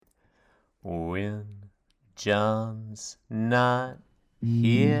When John's not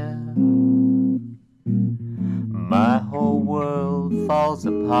here, my whole world falls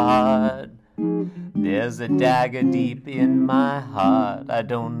apart. There's a dagger deep in my heart. I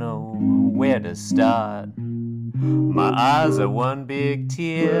don't know where to start. My eyes are one big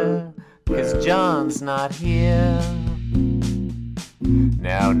tear, 'cause John's not here.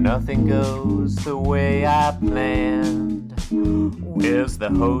 Now nothing goes the way I planned. Where's the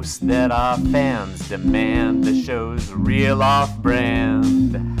host that our fans demand? The show's real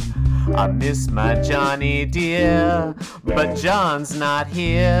off-brand. I miss my Johnny dear, but John's not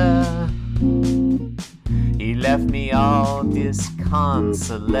here. He left me all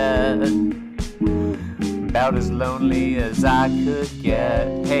disconsolate, about as lonely as I could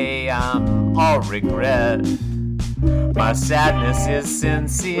get. Hey, I'm all regret. My sadness is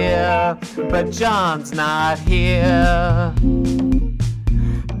sincere, but John's not here.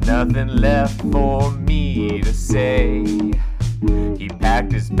 Nothing left for me to say. He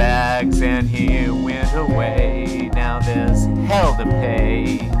packed his bags and he went away. Now there's hell to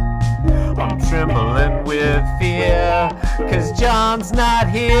pay. I'm trembling with fear, 'cause John's not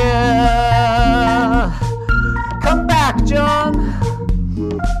here. Come back, John.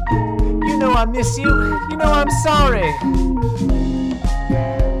 You know I miss you. You know I'm sorry.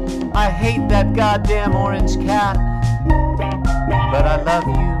 I hate that goddamn orange cat, but I love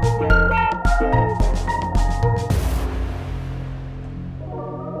you.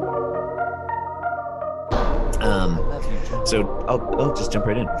 So I'll just jump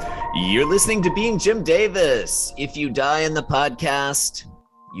right in. You're listening to Being Jim Davis. If you die in the podcast,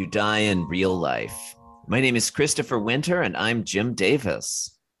 you die in real life. My name is Christopher Winter, and I'm Jim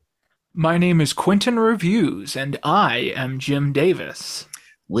Davis. My name is Quentin Reviews, and I am Jim Davis.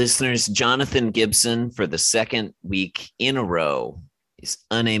 Listeners, Jonathan Gibson, for the second week in a row, is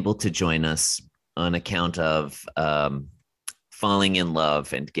unable to join us on account of falling in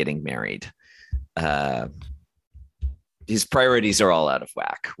love and getting married. His priorities are all out of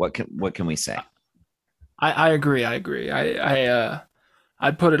whack. What can we say? I agree. I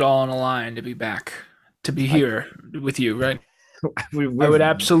put it all on a line to be back, to be here with you, right? I would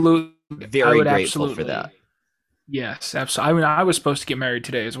absolutely very grateful for that. Yes, absolutely. I mean, I was supposed to get married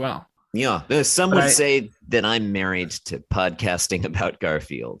today as well. Yeah, some would say that I'm married to podcasting about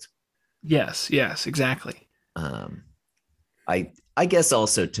Garfield. Yes, exactly. I guess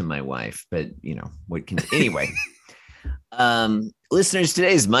also to my wife, but anyway. Listeners,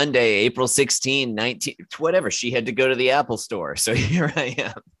 today is Monday, April 16, 19, whatever. She had to go to the Apple store. So here I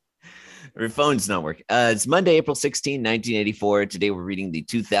am. Her phone's not working. It's Monday, April 16, 1984. Today we're reading the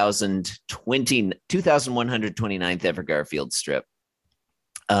 2129th ever Garfield strip.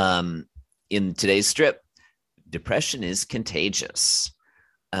 In today's strip, depression is contagious.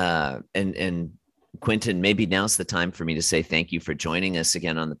 And Quentin, maybe now's the time for me to say thank you for joining us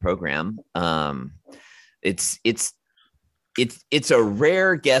again on the program. It's a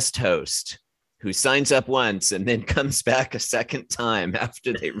rare guest host who signs up once and then comes back a second time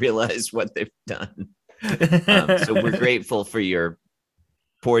after they realize what they've done. So we're grateful for your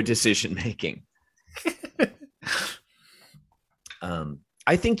poor decision making.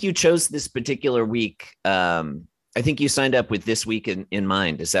 I think you chose this particular week. I think you signed up with this week in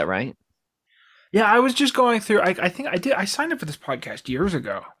mind. Is that right? Yeah, I was just going through. I think I did. I signed up for this podcast years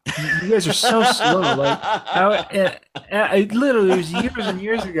ago. You guys are so slow. It literally was years and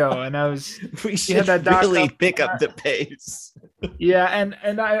years ago, and I was. We should really pick up the pace. Yeah,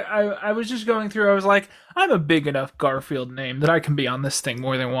 and I was just going through. I was like, I'm a big enough Garfield name that I can be on this thing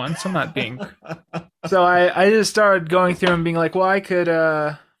more than once. I'm not being. So I just started going through and being like, well, I could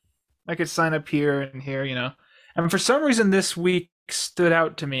sign up here and here, and for some reason this week stood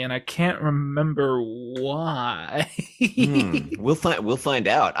out to me, and I can't remember why. We'll find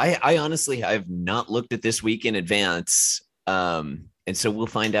out. I honestly have not looked at this week in advance, and so we'll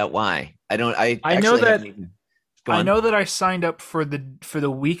find out why. I know that I signed up for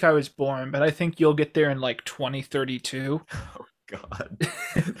the week I was born, but I think you'll get there in like 2032. Oh God,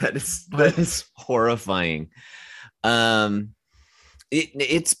 that is horrifying.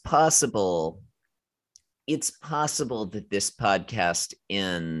 It's possible. It's possible that this podcast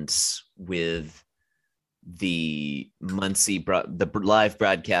ends with the live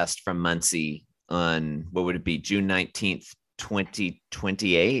broadcast from Muncie on, what would it be, June 19th,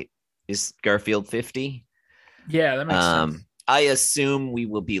 2028? Is Garfield 50? Yeah, that makes sense. I assume we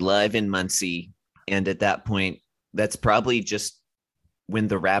will be live in Muncie, and at that point, that's probably just when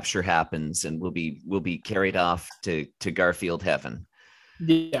the rapture happens, and we'll be carried off to Garfield heaven.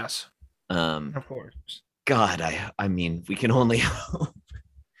 Yes, of course. God, I mean, we can only hope.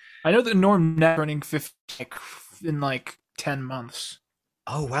 I know that Norm Nat turning 50 in like 10 months.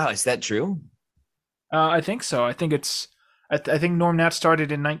 Oh wow, is that true? I think so. I think I think Norm Nat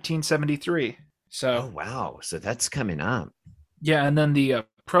started in 1973. Oh So wow, so that's coming up. yeah, and then the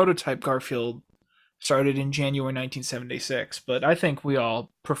prototype Garfield started in January 1976. But I think we're all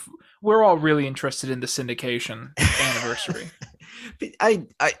really interested in the syndication anniversary.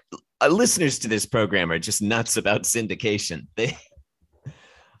 Listeners to this program are just nuts about syndication. They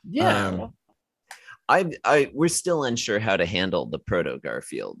Yeah, um well, we're still unsure how to handle the proto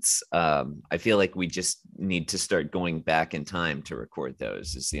Garfields. I feel like we just need to start going back in time to record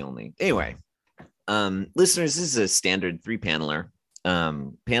those. Is the only anyway. Listeners, this is a standard 3-paneler.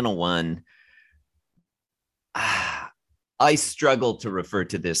 Panel 1. I struggle to refer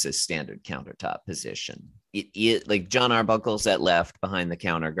to this as standard countertop position. It like John Arbuckle's at left behind the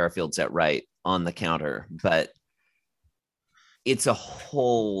counter, Garfield's at right on the counter, but it's a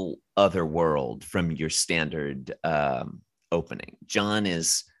whole other world from your standard opening. John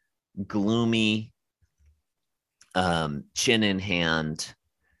is gloomy, chin in hand,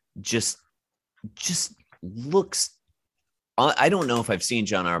 just looks. I don't know if I've seen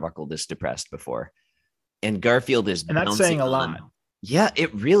John Arbuckle this depressed before, and Garfield is and that's bouncing saying a on. lot. Yeah,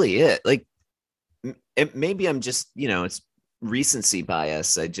 it really is. Like, maybe I'm just it's recency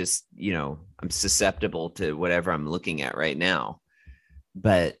bias. I just I'm susceptible to whatever I'm looking at right now,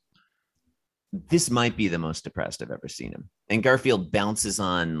 but this might be the most depressed I've ever seen him. And Garfield bounces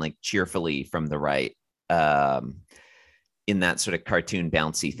on like cheerfully from the right, in that sort of cartoon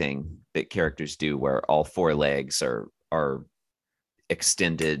bouncy thing that characters do, where all 4 legs are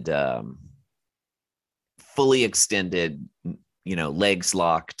extended, fully extended, legs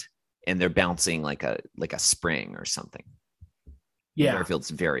locked, and they're bouncing like a spring or something. Yeah. Garfield's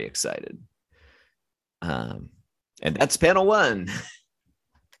very excited. And that's panel 1.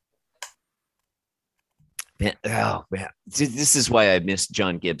 Oh man, this is why I miss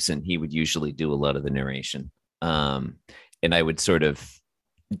John Gibson. He would usually do a lot of the narration, and I would sort of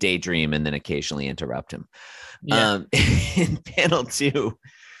daydream and then occasionally interrupt him. Yeah. In panel 2,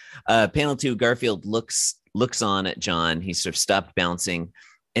 Garfield looks on at John. He sort of stopped bouncing,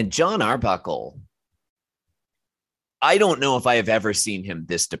 and John Arbuckle, I don't know if I have ever seen him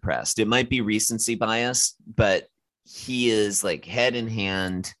this depressed. It might be recency bias, but he is like head in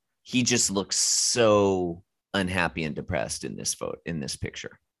hand. He just looks so unhappy and depressed in this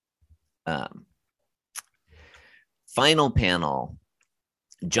picture. Final panel.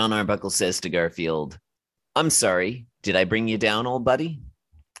 John Arbuckle says to Garfield, "I'm sorry, did I bring you down, old buddy?"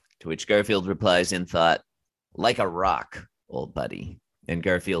 To which Garfield replies in thought, "Like a rock, old buddy." And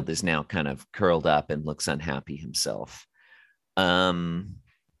Garfield is now kind of curled up and looks unhappy himself. If I'm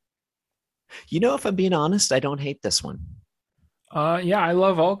being honest, I don't hate this one. Yeah, I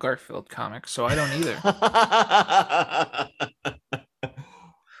love all Garfield comics, so I don't either.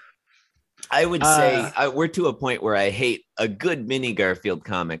 I would say we're to a point where I hate a good mini Garfield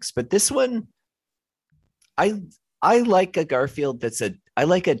comics, but this one, I like a Garfield I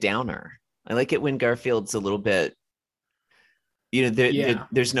like a downer. I like it when Garfield's a little bit,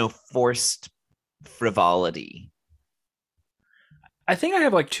 there's no forced frivolity. I think I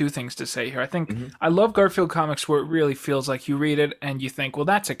have like 2 things to say here. I think I love Garfield comics where it really feels like you read it and you think, well,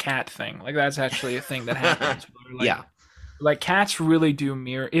 that's a cat thing. Like that's actually a thing that happens. Yeah. Like cats really do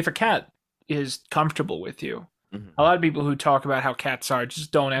mirror. If a cat is comfortable with you, a lot of people who talk about how cats are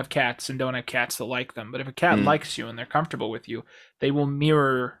just don't have cats and don't have cats that like them. But if a cat likes you and they're comfortable with you, they will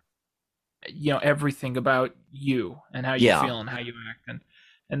mirror, everything about you and how you feel and how you act.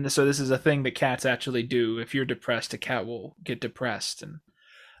 And so this is a thing that cats actually do. If you're depressed, a cat will get depressed.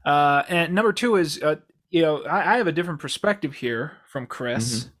 And number 2 is, I have a different perspective here from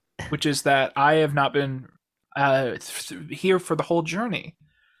Chris, which is that I have not been here for the whole journey.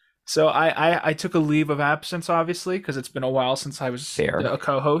 So I took a leave of absence, obviously, because it's been a while since I was a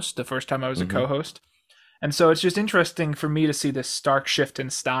co-host, the first time I was a co-host. And so it's just interesting for me to see this stark shift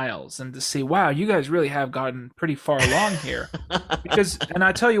in styles and to see, wow, you guys really have gotten pretty far along here. And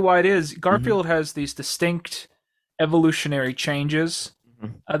I tell you why it is. Garfield has these distinct evolutionary changes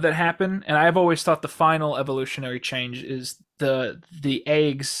that happen. And I've always thought the final evolutionary change is the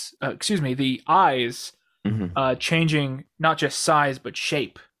eyes changing not just size, but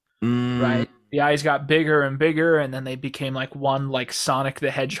shape, right? The eyes got bigger and bigger, and then they became like one like Sonic the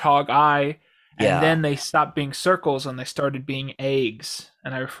Hedgehog eye. And then they stopped being circles and they started being eggs.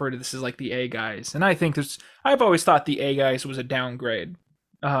 And I refer to this as like the egg eyes. And I think I've always thought the egg eyes was a downgrade.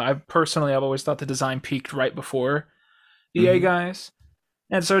 I've always thought the design peaked right before the egg eyes.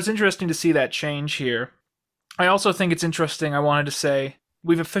 And so it's interesting to see that change here. I also think it's interesting, I wanted to say,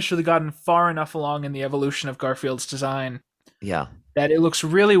 we've officially gotten far enough along in the evolution of Garfield's design Yeah. that it looks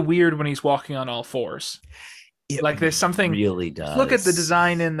really weird when he's walking on all fours. It Like there's something. really does. Look at the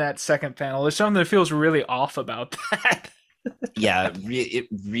design in that second panel. There's something that feels really off about that. Yeah, it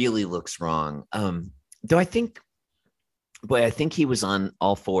really looks wrong. Though I think he was on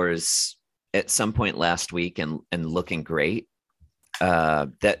all fours at some point last week and looking great.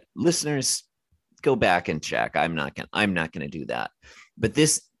 That listeners go back and check. I'm not gonna do that. But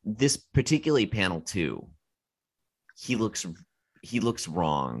this particularly panel 2, he looks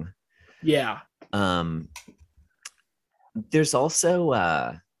wrong. Yeah. There's also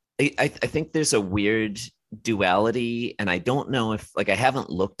I think there's a weird duality, and I don't know if, like, I haven't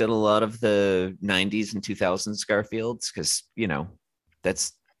looked at a lot of the 90s and 2000s Garfields because, you know,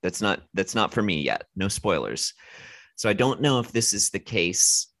 that's not for me yet. No spoilers. So I don't know if this is the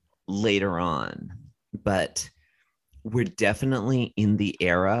case later on, but we're definitely in the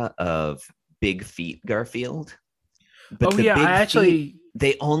era of big feet Garfield. But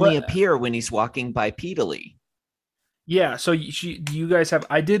they only appear when he's walking bipedally. Yeah, so you guys have.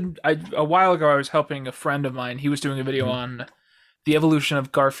 A while ago I was helping a friend of mine. He was doing a video on the evolution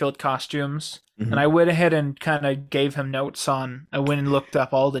of Garfield costumes, and I went ahead and kind of gave him notes on. I went and looked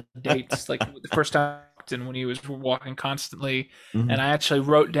up all the dates, like the first time and when he was walking constantly, and I actually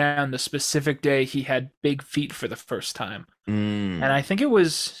wrote down the specific day he had big feet for the first time, and I think it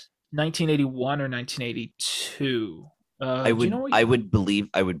was 1981 or 1982. I would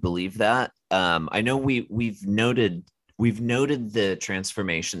believe that. I know we've noted the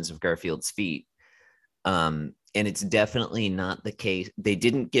transformations of Garfield's feet, and it's definitely not the case. They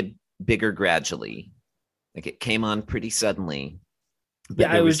didn't get bigger gradually; like it came on pretty suddenly.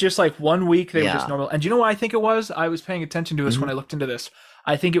 Yeah, it was just like 1 week they were just normal. And do you know what I think it was? I was paying attention to this when I looked into this.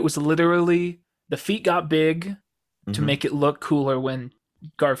 I think it was literally the feet got big to make it look cooler when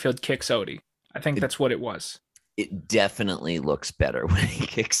Garfield kicks Odie. I think that's what it was. It definitely looks better when he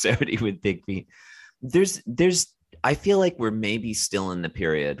kicks Odie with big feet. I feel like we're maybe still in the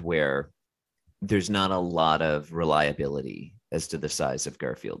period where there's not a lot of reliability as to the size of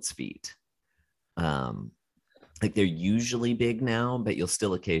Garfield's feet. Like they're usually big now, but you'll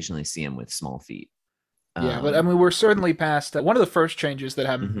still occasionally see him with small feet. Yeah, but I mean, we're certainly past one of the first changes that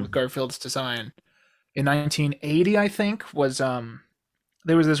happened with Garfield's design in 1980, I think, was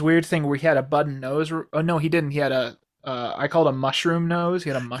there was this weird thing where he had a button nose. Oh no, he didn't. He had I called a mushroom nose.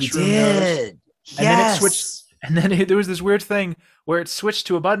 He had a mushroom nose. Yes. And then it switched. And then there was this weird thing where it switched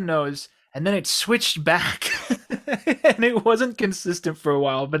to a button nose, and then it switched back, and it wasn't consistent for a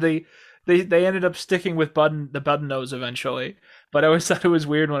while. But they ended up sticking with the button nose eventually. But I always thought it was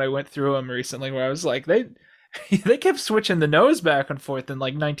weird when I went through them recently, where I was like, they kept switching the nose back and forth in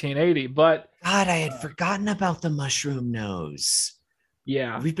like 1980. But God, I had forgotten about the mushroom nose.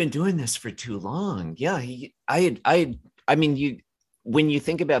 Yeah, we've been doing this for too long. Yeah, when you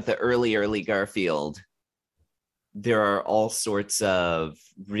think about the early Garfield, there are all sorts of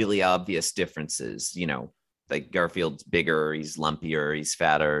really obvious differences. You know, like Garfield's bigger, he's lumpier, he's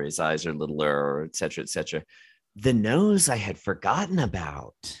fatter, his eyes are littler, et cetera, et cetera. The nose I had forgotten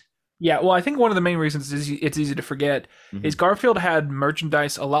about. Yeah, well, I think one of the main reasons it's easy to forget is Garfield had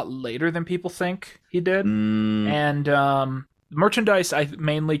merchandise a lot later than people think he did. And merchandise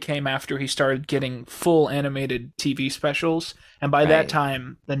mainly came after he started getting full animated TV specials. And by that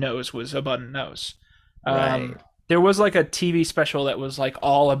time, the nose was a button nose. There was like a TV special that was like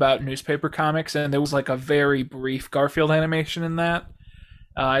all about newspaper comics, and there was like a very brief Garfield animation in that.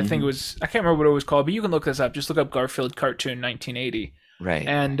 I think it was, I can't remember what it was called, but you can look this up. Just look up Garfield cartoon 1980. Right.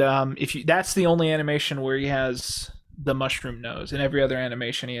 And that's the only animation where he has the mushroom nose. In every other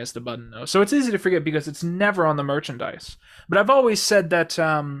animation, he has the button nose. So it's easy to forget because it's never on the merchandise. But I've always said that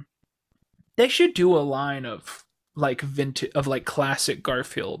they should do a line of like vintage, of like classic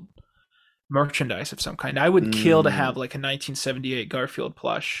Garfield merchandise of some kind. I would kill to have like a 1978 Garfield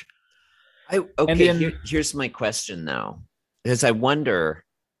plush. Here's my question though, because I wonder,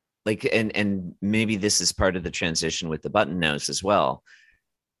 like, and maybe this is part of the transition with the button nose as well.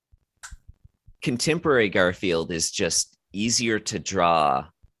 Contemporary Garfield is just easier to draw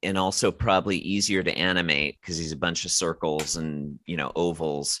and also probably easier to animate because he's a bunch of circles and, you know,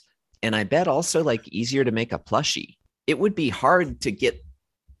 ovals. And I bet also like easier to make a plushie. It would be hard to get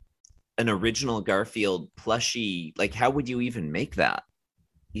an original Garfield plushie. Like, how would you even make that?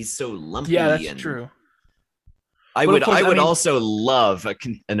 He's so lumpy. Yeah, that's true. I would also love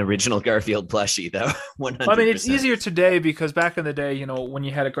an original Garfield plushie, though. 100%. I mean, it's easier today because back in the day, you know, when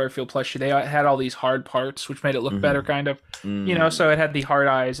you had a Garfield plushie, they had all these hard parts, which made it look better, kind of. You know, so it had the hard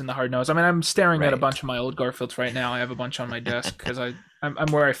eyes and the hard nose. I mean, I'm staring at a bunch of my old Garfields right now. I have a bunch on my desk because I'm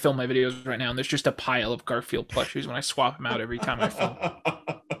where I film my videos right now, and there's just a pile of Garfield plushies when I swap them out every time I film.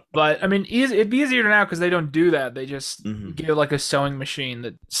 But I mean, it'd be easier now because they don't do that. They just Mhm. give like a sewing machine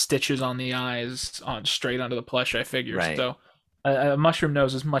that stitches on the eyes on straight onto the plush. I figure Right. so. A mushroom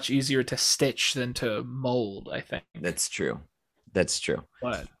nose is much easier to stitch than to mold, I think. That's true. That's true.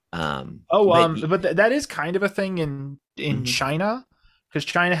 But But that is kind of a thing in Mhm. China, because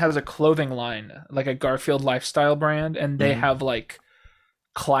China has a clothing line, like a Garfield lifestyle brand, and they Mhm. have like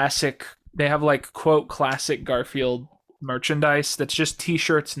classic. They have like quote classic Garfield merchandise that's just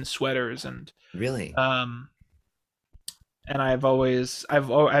T-shirts and sweaters Really? um and I've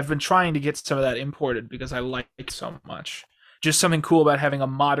been trying to get some of that imported because I like it so much. Just something cool about having a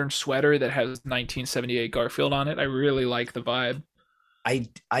modern sweater that has 1978 Garfield on it. I really like the vibe.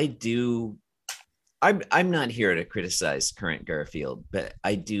 I do. I'm not here to criticize current Garfield, but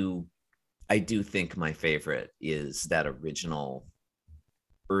I do think my favorite is that original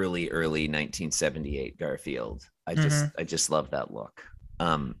early 1978 Garfield. Mhm. I just love that look.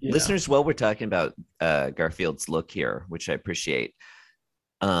 Yeah. Listeners, while we're talking about Garfield's look here, which I appreciate,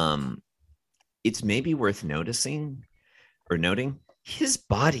 um, it's maybe worth noticing or noting his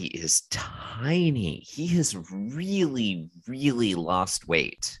body is tiny. He has really lost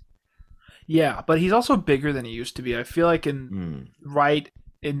weight. Yeah, but he's also bigger than he used to be. I feel like in Mm, right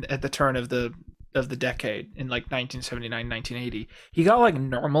in at the turn of the decade in like 1979, 1980, he got like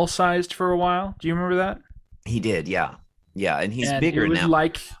normal sized for a while. Do you remember that? he did, yeah, yeah, and he's And bigger now.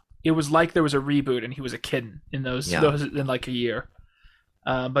 it was like there was a reboot and he was a kid in Yeah, those in like a year.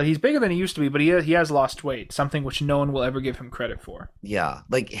 But he's bigger than he used to be. But he has lost weight, something which no one will ever give him credit for. yeah,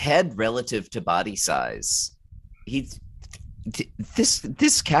 like head relative to body size. He's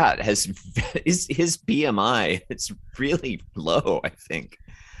this cat has his BMI. It's really low, I think.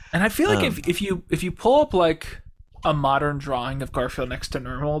 And I feel like Um, if you pull up like a modern drawing of Garfield next to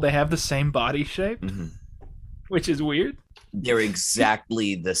normal, they have the same body shape, mhm. which is weird. They're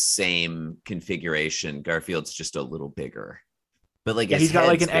exactly the same configuration. Garfield's just a little bigger, but like Yeah, his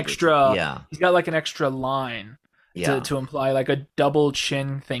head's bigger too. Yeah, he's got like an extra line yeah, to imply like a double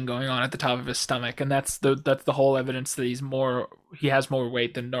chin thing going on at the top of his stomach, and that's the whole evidence that he has more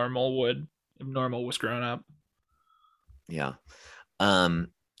weight than normal would if normal was grown up. yeah. Um,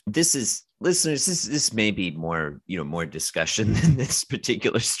 this is listeners. This may be more more discussion than this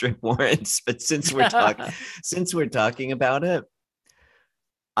particular strip warrants, but since we're talking about it,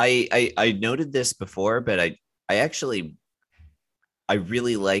 I noted this before, but I actually I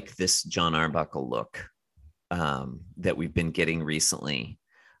really like this John Arbuckle look that we've been getting recently.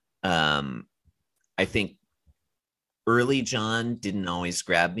 Um, I think early John didn't always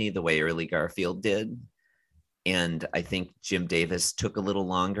grab me the way early Garfield did. And I think Jim Davis took a little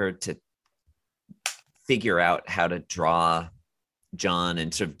longer to figure out how to draw John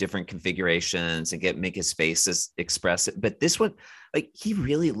in sort of different configurations and make his faces express it. But this one, like, he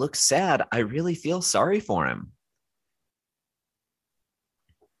really looks sad. I really feel sorry for him.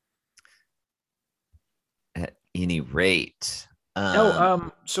 At any rate,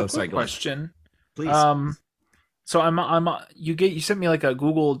 Oh, so sorry, quick go on, question. please. Um, so you sent me like a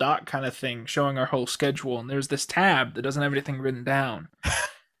Google Doc kind of thing showing our whole schedule, and there's this tab that doesn't have anything written down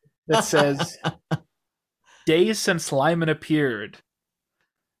that says days since Lyman appeared.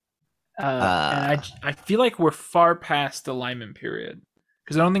 And I feel like we're far past the Lyman period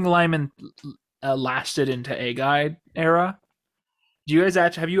because I don't think Lyman lasted into A Guide era. Do you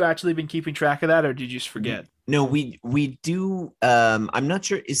guys have you actually been keeping track of that, or did you just forget? No, we do. I'm not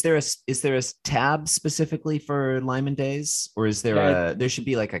sure. Is there a tab specifically for Lyman Days, or is there Yeah, there should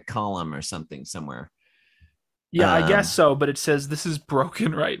be like a column or something somewhere? yeah, I guess so. But it says this is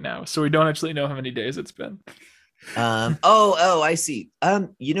broken right now, so we don't actually know how many days it's been. Oh, I see.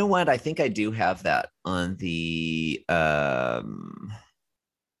 You know what? I think I do have that on the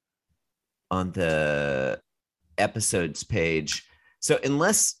episodes page. So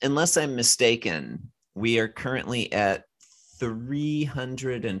unless I'm mistaken, we are currently at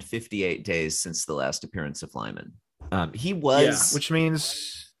 358 days since the last appearance of Lyman. He Yeah, was which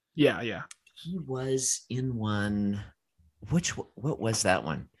means yeah. he was in one. What was that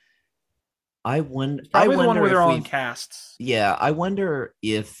one? I wonder. I Probably the one wonder where if they're all in we've. casts. Yeah, I wonder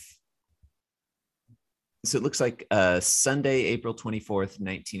if. So it looks like Sunday, April 24th,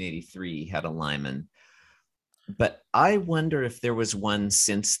 1983 had a Lyman. But I wonder if there was one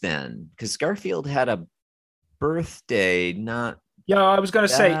since then, because Garfield had a birthday not Yeah, I was gonna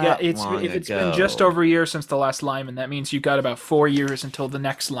say, yeah, that long if it's been just ago. over a year since the last Lyman, that means you've got about 4 years until the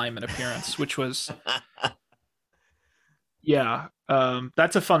next Lyman appearance, which was yeah.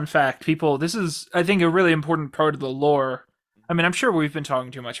 That's a fun fact. People, this is I think a really important part of the lore. I mean, I'm sure we've been talking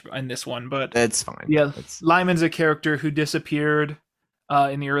too much in this one, but That's fine. yeah, Lyman's a character who disappeared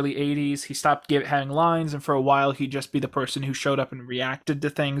in the early 80s. He stopped having lines, and for a while he'd just be the person who showed up and reacted to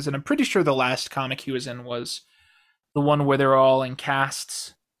things. And I'm pretty sure the last comic he was in was the one where they're all in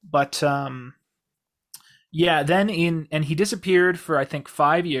casts. But yeah, and he disappeared for I think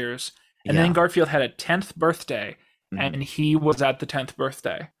 5 years, and then Garfield had a 10th birthday, and he was at the 10th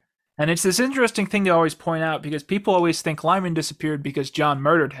birthday. And it's this interesting thing to always point out, because people always think Lyman disappeared because John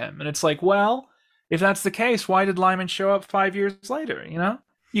murdered him. And it's like, well, if that's the case, why did Lyman show up 5 years later, you know?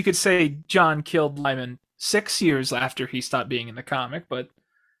 You could say John killed Lyman 6 years after he stopped being in the comic, but,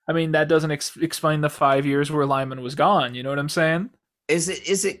 I mean, that doesn't explain the 5 years where Lyman was gone, you know what I'm saying? Is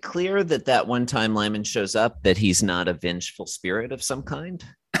it clear that one time Lyman shows up that he's not a vengeful spirit of some kind?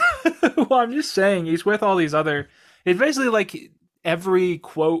 Well, I'm just saying, he's with all these other... It's basically like every,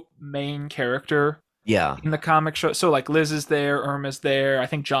 quote, main character in the comic show. So, like, Liz is there, Irma's there, I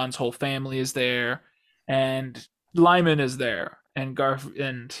think John's whole family is there, and Lyman is there. And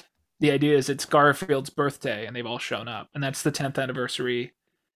the idea is it's Garfield's birthday, and they've all shown up. And that's the 10th anniversary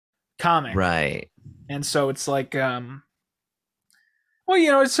comic. Right. And so it's like... Well,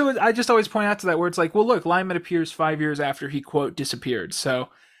 you know, so I just always point out to that where it's like, well, look, Lyman appears 5 years after he, quote, disappeared. So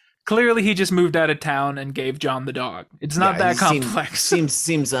clearly he just moved out of town and gave John the dog. It's not that complex.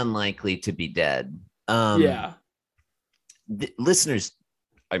 Seems unlikely to be dead. Listeners,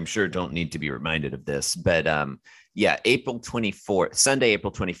 I'm sure, don't need to be reminded of this, but April 24th, Sunday,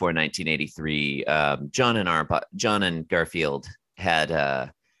 April 24, 1983, John and Garfield had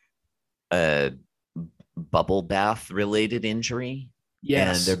a bubble bath related injury.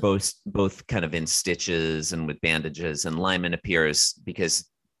 Yes. And they're both kind of in stitches and with bandages, and Lyman appears because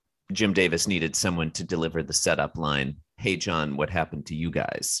Jim Davis needed someone to deliver the setup line, "Hey John, what happened to you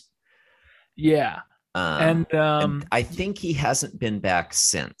guys?" Yeah. And I think he hasn't been back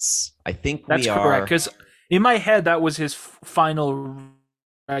since. I think that's correct, because in my head that was his final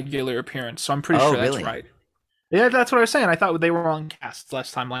regular appearance, so I'm pretty sure that's right. Yeah, that's what I was saying. I thought they were on casts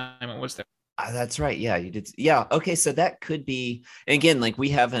last time Lyman was there. That's right. Yeah, you did. Yeah. Okay. So that could be, and again, like we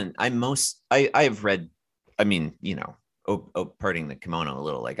haven't, I've read, I mean, you know, parting the kimono a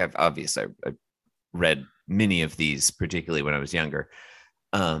little, like I've read many of these, particularly when I was younger,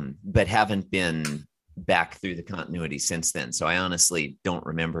 but haven't been back through the continuity since then. So I honestly don't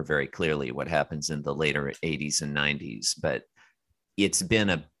remember very clearly what happens in the later 80s and 90s, but it's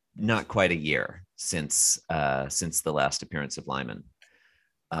been not quite a year since the last appearance of Lyman.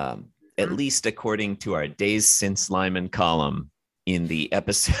 At least according to our Days Since Lyman column in the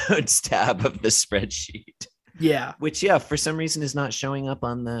episodes tab of the spreadsheet. Yeah. Which, for some reason is not showing up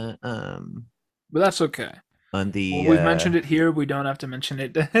on the... but that's okay. On the... Well, we've mentioned it here. We don't have to mention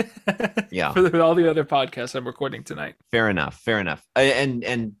it for all the other podcasts I'm recording tonight. Fair enough.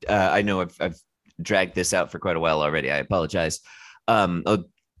 And I know I've dragged this out for quite a while already. I apologize.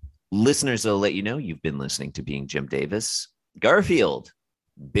 Listeners, I'll let you know you've been listening to Being Jim Davis. Garfield,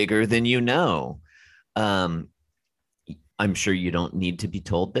 bigger than you know. I'm sure you don't need to be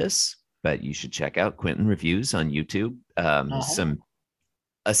told this, but you should check out Quentin Reviews on YouTube. Some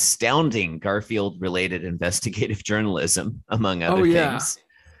astounding Garfield related investigative journalism, among other things.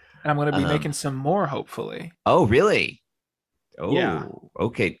 And I'm going to be making some more, hopefully. Oh, really? Oh, yeah.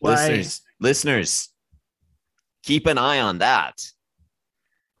 Okay. Listeners, keep an eye on that.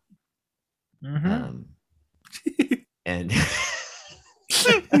 Mm-hmm. And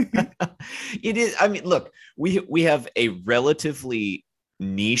it is, I mean, look, we have a relatively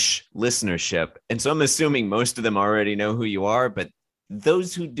niche listenership, and so I'm assuming most of them already know who you are, but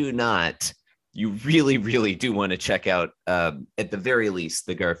those who do not, you really, really do want to check out, at the very least,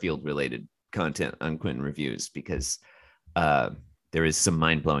 the Garfield related content on Quentin Reviews, because there is some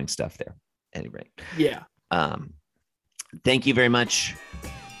mind-blowing stuff there. Anyway. Yeah. Thank you very much.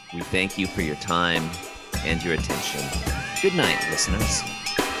 We thank you for your time and your attention. Good night, listeners.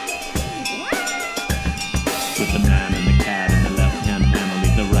 With the man and the cat in the left-hand panel,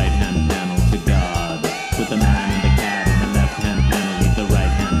 leave the right-hand panel to God. With the man and the cat in the left-hand panel, leave the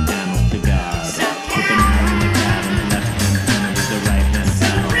right-hand panel to God. With the man and the cat in the left-hand panel, leave the right-hand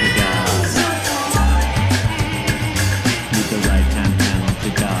panel to God. Leave the right-hand panel to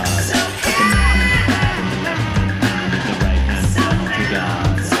God. With the man and the cat in the left-hand panel, leave the right-hand panel to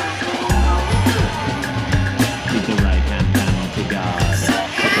God. Leave the right-hand panel to God.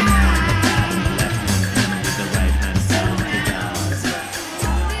 With the man and the cat in the left-hand panel, leave the right-hand panel to God.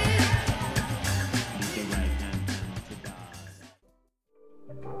 Leave the right-hand panel to God.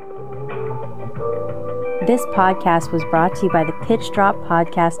 This podcast was brought to you by the Pitch Drop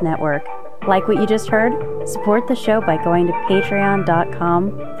Podcast Network. Like what you just heard? Support the show by going to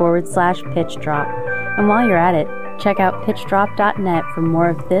patreon.com/pitchdrop. And while you're at it, check out pitchdrop.net for more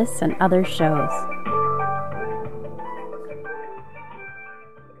of this and other shows.